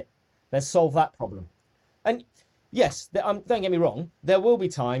about the kit. Let's solve that problem. And yes, don't get me wrong, there will be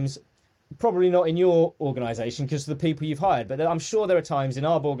times, probably not in your organisation because of the people you've hired, but I'm sure there are times in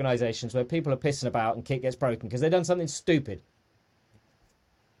our organisations where people are pissing about and kit gets broken because they've done something stupid.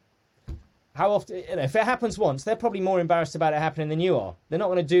 How often, if it happens once, they're probably more embarrassed about it happening than you are. They're not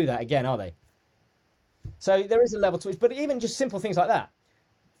going to do that again, are they? So there is a level to it, but even just simple things like that.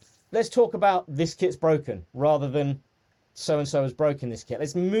 Let's talk about this kit's broken rather than so-and-so has broken this kit.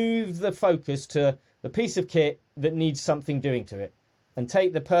 Let's move the focus to the piece of kit that needs something doing to it and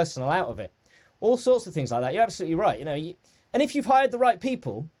take the personal out of it. All sorts of things like that. You're absolutely right. And if you've hired the right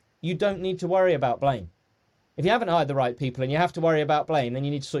people, you don't need to worry about blame. If you haven't hired the right people and you have to worry about blame, then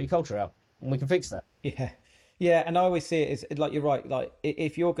you need to sort your culture out and we can fix that. Yeah. And I always see it as, like, you're right. Like,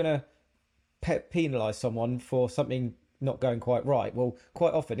 if you're going to penalise someone for something not going quite right, well,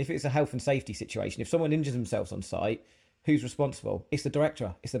 quite often, if it's a health and safety situation, if someone injures themselves on site, who's responsible? It's the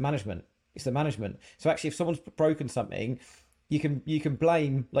director. It's the management. So actually, if someone's broken something, you can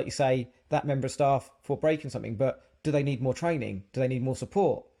blame, like you say, that member of staff for breaking something. But do they need more training? Do they need more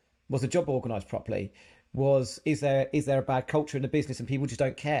support? Was the job organised properly? Is there a bad culture in the business and people just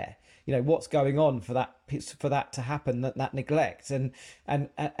don't care? What's going on for that to happen? That neglect and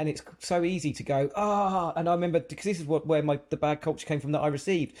it's so easy to go, and I remember, because this is where the bad culture came from that I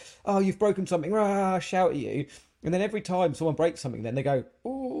received. Oh, you've broken something! Shout at you. And then every time someone breaks something, then they go,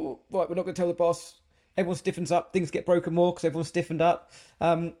 oh, right, we're not going to tell the boss. Everyone stiffens up. Things get broken more because everyone's stiffened up.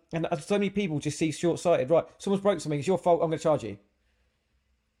 And so many people just see short-sighted. Right, someone's broken something. It's your fault. I'm going to charge you.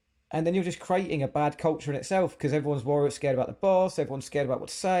 And then you're just creating a bad culture in itself because everyone's worried, scared about the boss. Everyone's scared about what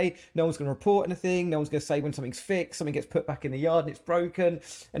to say. No one's going to report anything. No one's going to say when something's fixed. Something gets put back in the yard and it's broken.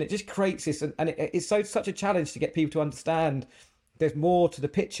 And it just creates this. And it's such a challenge to get people to understand there's more to the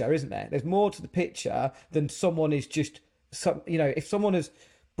picture, isn't there? There's more to the picture than someone is just if someone has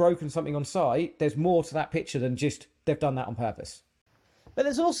broken something on site, there's more to that picture than just they've done that on purpose. But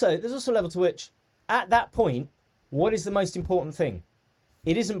there's also a level to which, at that point, what is the most important thing?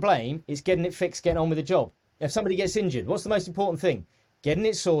 It isn't blame, it's getting it fixed, getting on with the job. If somebody gets injured, what's the most important thing? Getting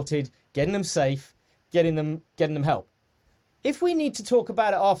it sorted, getting them safe, getting them help. If we need to talk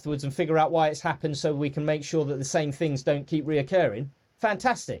about it afterwards and figure out why it's happened so we can make sure that the same things don't keep reoccurring,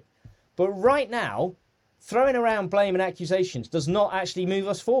 fantastic. But right now, throwing around blame and accusations does not actually move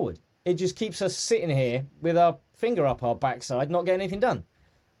us forward. It just keeps us sitting here with our finger up our backside, not getting anything done.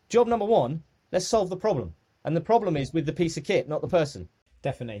 Job number one Let's solve the problem. And the problem is with the piece of kit, not the person.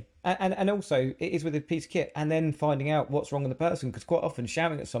 Definitely. And also it is with a piece of kit and then finding out what's wrong with the person, because quite often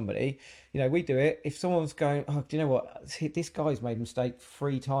shouting at somebody, we do it. If someone's going, oh, do you know what? This guy's made a mistake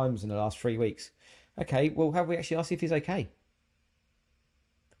 3 times in the last 3 weeks. Okay, well, have we actually asked if he's okay?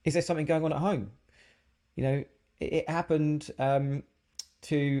 Is there something going on at home? It happened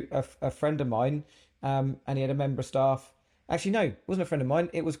to a friend of mine, and he had a member of staff. Actually, no, it wasn't a friend of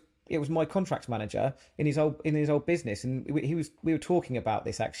mine. It was my contracts manager in his old business, and we were talking about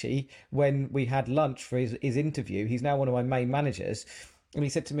this actually when we had lunch for his interview. He's now one of my main managers, and he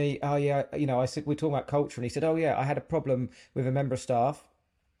said to me, "Oh yeah, I said we're talking about culture," and he said, "Oh yeah, I had a problem with a member of staff.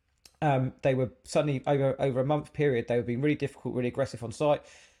 They were suddenly over a month period, they were being really difficult, really aggressive on site."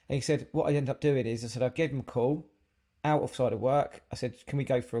 And he said, "What I ended up doing is, I said I gave him a call outside of work. I said, can we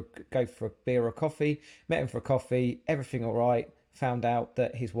go for a beer or a coffee? Met him for a coffee. Everything all right." Found out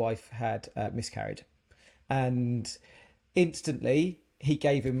that his wife had miscarried, and instantly he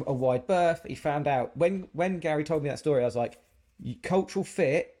gave him a wide berth. He found out when Gary told me that story, I was like, cultural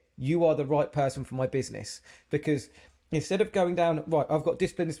fit, you are the right person for my business. Because instead of going down, right, I've got to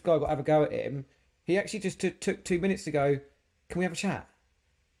discipline this guy, I've got to have a go at him, he actually just took 2 minutes to go, can we have a chat?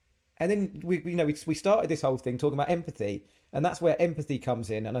 And then we started this whole thing talking about empathy, and that's where empathy comes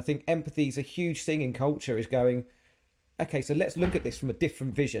in. And I think empathy is a huge thing in culture, is going, okay, so let's look at this from a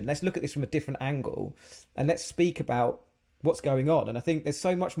different vision. Let's look at this from a different angle, and let's speak about what's going on. And I think there's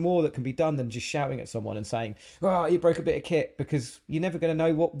so much more that can be done than just shouting at someone and saying, "Oh, you broke a bit of kit," because you're never going to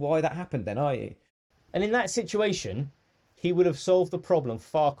know why that happened then, are you? And in that situation, he would have solved the problem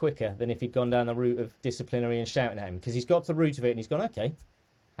far quicker than if he'd gone down the route of disciplinary and shouting at him, because he's got to the root of it and he's gone, okay,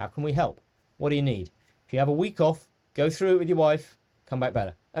 how can we help? What do you need? If you have a week off, go through it with your wife, come back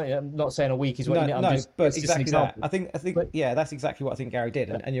better. I mean, I'm not saying a week is what you need. But exactly that. I think, yeah, that's exactly what I think Gary did,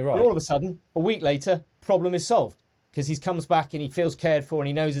 and you're right. But all of a sudden, a week later, problem is solved, because he comes back and he feels cared for and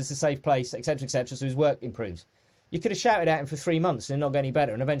he knows it's a safe place, etc., etc. So his work improves. You could have shouted at him for 3 months and it not get any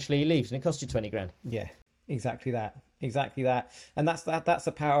better, and eventually he leaves and it cost you 20 grand. Yeah, exactly that. And that's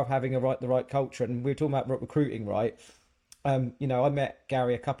the power of having the right culture. And we were talking about recruiting, right? I met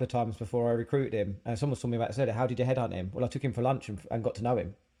Gary a couple of times before I recruited him. Someone told me about it, said, how did you headhunt him? Well, I took him for lunch and got to know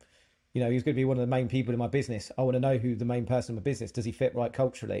him. He was going to be one of the main people in my business. I want to know who the main person in my business, does he fit right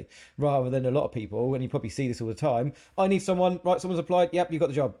culturally? Rather than a lot of people, and you probably see this all the time, I need someone, right, someone's applied, yep, you got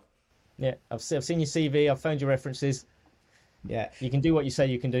the job. Yeah, I've seen your CV, I've found your references. Yeah. You can do what you say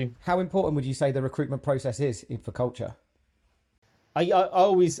you can do. How important would you say the recruitment process is for culture? I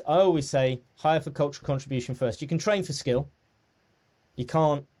always say hire for cultural contribution first. You can train for skill. You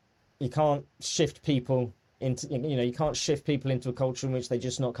can't shift people into, you can't shift people into a culture in which they're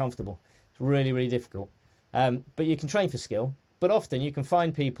just not comfortable. It's really, really difficult. But you can train for skill. But often you can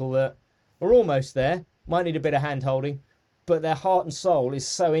find people that are almost there, might need a bit of hand holding, but their heart and soul is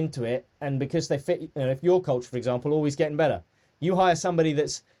so into it. And because they fit, if your culture, for example, always getting better, you hire somebody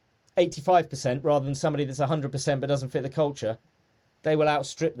that's 85% rather than somebody that's 100% but doesn't fit the culture, they will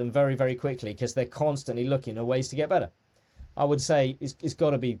outstrip them very, very quickly, because they're constantly looking at ways to get better. I would say it's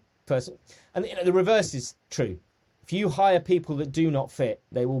got to be person. And the reverse is true. If you hire people that do not fit,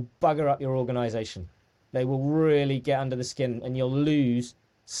 they will bugger up your organisation. They will really get under the skin, and you'll lose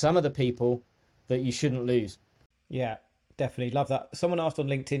some of the people that you shouldn't lose. Yeah, definitely. Love that. Someone asked on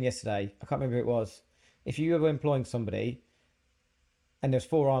LinkedIn yesterday, I can't remember who it was, if you were employing somebody and there's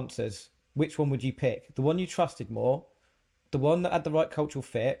 4 answers, which one would you pick? The one you trusted more, the one that had the right cultural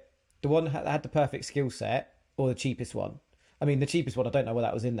fit, the one that had the perfect skill set, or the cheapest one? I mean, the cheapest one, I don't know whether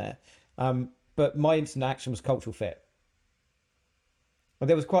that was in there. But my instant action was cultural fit. Well,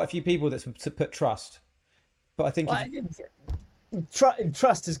 there was quite a few people that put trust. But I think...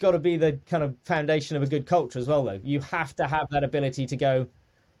 Trust has got to be the kind of foundation of a good culture as well, though. You have to have that ability to go,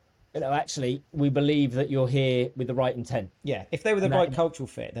 actually, we believe that you're here with the right intent. Yeah, if they were the right cultural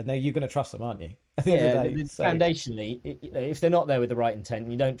fit, then you're going to trust them, aren't you? Yeah, foundationally, if they're not there with the right intent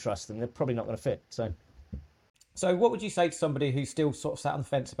and you don't trust them, they're probably not going to fit. So what would you say to somebody who's still sort of sat on the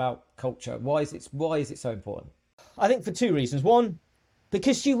fence about culture? Why is it so important? I think for 2 reasons. One,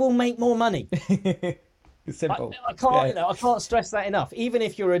 because you will make more money. It's simple. I can't stress that enough. Even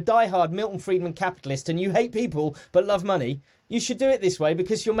if you're a diehard Milton Friedman capitalist and you hate people but love money, you should do it this way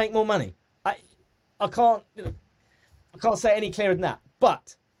because you'll make more money. I can't say it any clearer than that.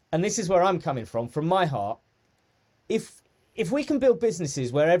 But, and this is where I'm coming from my heart, if we can build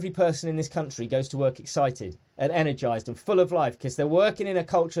businesses where every person in this country goes to work excited and energized and full of life because they're working in a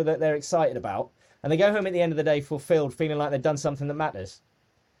culture that they're excited about, and they go home at the end of the day fulfilled, feeling like they've done something that matters,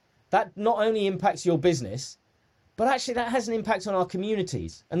 that not only impacts your business, But actually that has an impact on our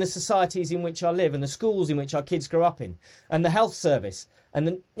communities and the societies in which I live and the schools in which our kids grow up in and the health service. And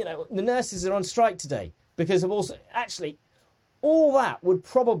the nurses are on strike today because of also, actually, all that would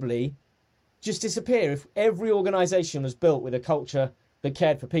probably just disappear if every organisation was built with a culture that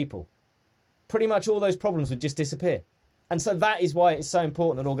cared for people. Pretty much all those problems would just disappear. And so that is why it's so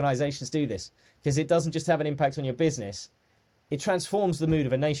important that organisations do this, because it doesn't just have an impact on your business, it transforms the mood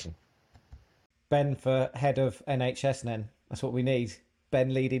of a nation. Ben for head of NHS then. That's what we need.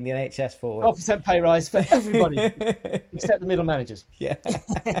 Ben leading the NHS forward. 12% pay rise for everybody, except the middle managers. Yeah.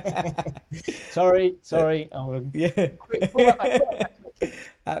 Sorry. Yeah.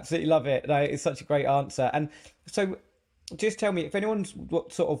 Absolutely love it. No, it's such a great answer. And so just tell me, if anyone's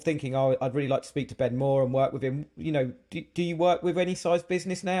sort of thinking, oh, I'd really like to speak to Ben more and work with him, do you work with any size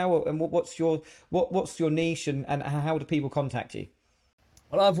business now? And what's your niche and how do people contact you?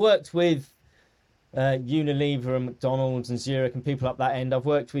 Well, I've worked with Unilever and McDonald's and Zurich and people up that end. I've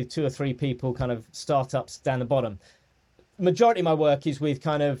worked with 2 or 3 people, kind of startups down the bottom. Majority of my work is with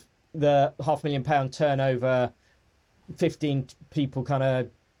kind of the £500,000 turnover, 15 people kind of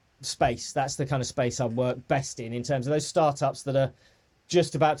space. That's the kind of space I work best in terms of those startups that are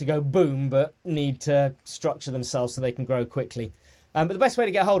just about to go boom but need to structure themselves so they can grow quickly. But the best way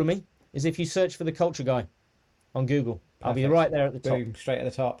to get hold of me is if you search for The Culture Guy on Google. Perfect. I'll be right there at the top. Boom, straight at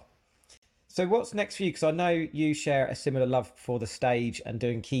the top. So what's next for you? Because I know you share a similar love for the stage and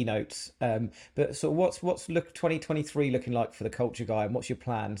doing keynotes. But so what's 2023 looking like for The Culture Guy, and what's your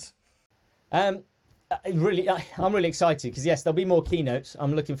plans? I'm really excited because yes, there'll be more keynotes.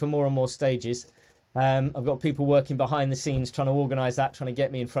 I'm looking for more and more stages. I've got people working behind the scenes trying to organise that, trying to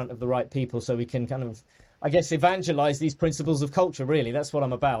get me in front of the right people so we can kind of, I guess, evangelise these principles of culture. Really, that's what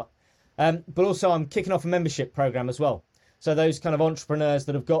I'm about. But also, I'm kicking off a membership program as well. So those kind of entrepreneurs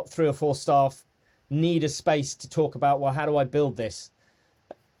that have got 3 or 4 staff need a space to talk about, well, how do I build this?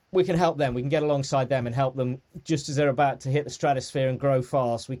 We can help them. We can get alongside them and help them just as they're about to hit the stratosphere and grow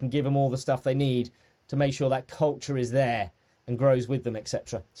fast. We can give them all the stuff they need to make sure that culture is there and grows with them,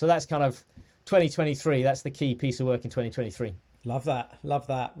 etc. So that's kind of 2023. That's the key piece of work in 2023. Love that.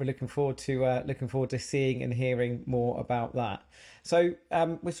 We're looking forward to seeing and hearing more about that. So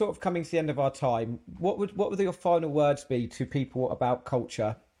we're sort of coming to the end of our time. What would your final words be to people about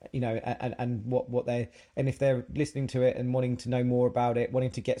culture? And what they, and if they're listening to it and wanting to know more about it,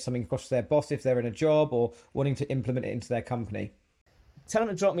 wanting to get something across to their boss if they're in a job, or wanting to implement it into their company. Tell them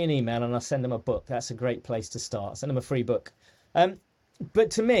to drop me an email and I'll send them a book. That's a great place to start. Send them a free book.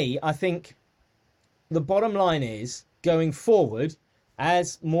 But to me, I think the bottom line is, going forward,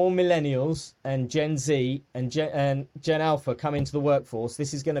 as more millennials and Gen Z and Gen Alpha come into the workforce,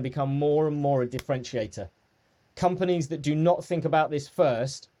 this is going to become more and more a differentiator. Companies that do not think about this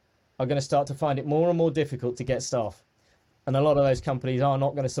first are going to start to find it more and more difficult to get staff. And a lot of those companies are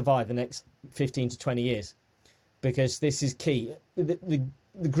not going to survive the next 15 to 20 years because this is key. The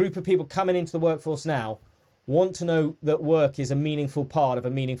group of people coming into the workforce now want to know that work is a meaningful part of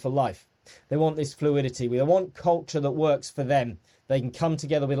a meaningful life. They want this fluidity. They want culture that works for them. They can come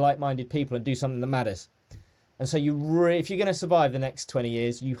together with like-minded people and do something that matters. And so if you're going to survive the next 20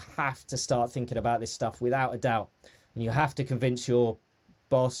 years, you have to start thinking about this stuff without a doubt. And you have to convince your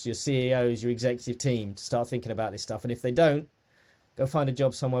boss, your CEOs, your executive team to start thinking about this stuff. And if they don't, go find a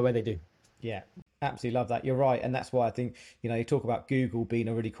job somewhere where they do. Yeah, absolutely love that. You're right. And that's why I think, you talk about Google being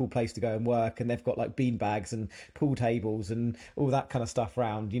a really cool place to go and work, and they've got like bean bags and pool tables and all that kind of stuff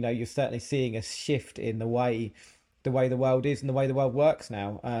around. You're certainly seeing a shift in the way the world is and the way the world works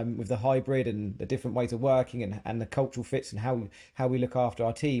now, with the hybrid and the different ways of working and the cultural fits and how we look after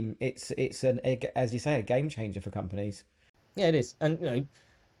our team. It's as you say, a game changer for companies. Yeah, it is. And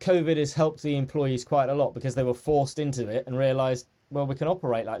COVID has helped the employees quite a lot because they were forced into it and realised, well, we can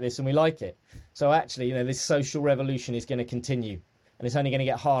operate like this and we like it. So actually, this social revolution is going to continue, and it's only going to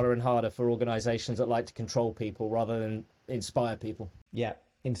get harder and harder for organisations that like to control people rather than inspire people. Yeah,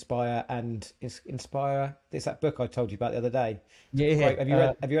 inspire. It's that book I told you about the other day. Yeah. Have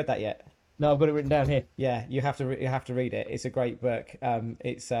you read that yet? No, I've got it written down here. Yeah, you have to read it. It's a great book.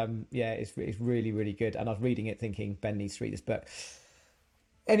 It's really, really good. And I was reading it thinking Ben needs to read this book.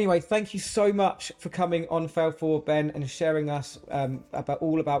 Anyway, thank you so much for coming on Fail Forward, Ben, and sharing us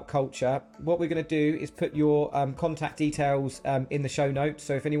about culture. What we're going to do is put your contact details in the show notes.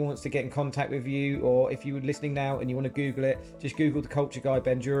 So if anyone wants to get in contact with you, or if you're listening now and you want to Google it, just Google The Culture Guy,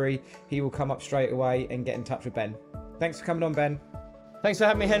 Ben Drury. He will come up straight away and get in touch with Ben. Thanks for coming on, Ben. Thanks for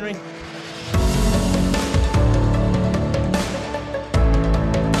having me, Henry.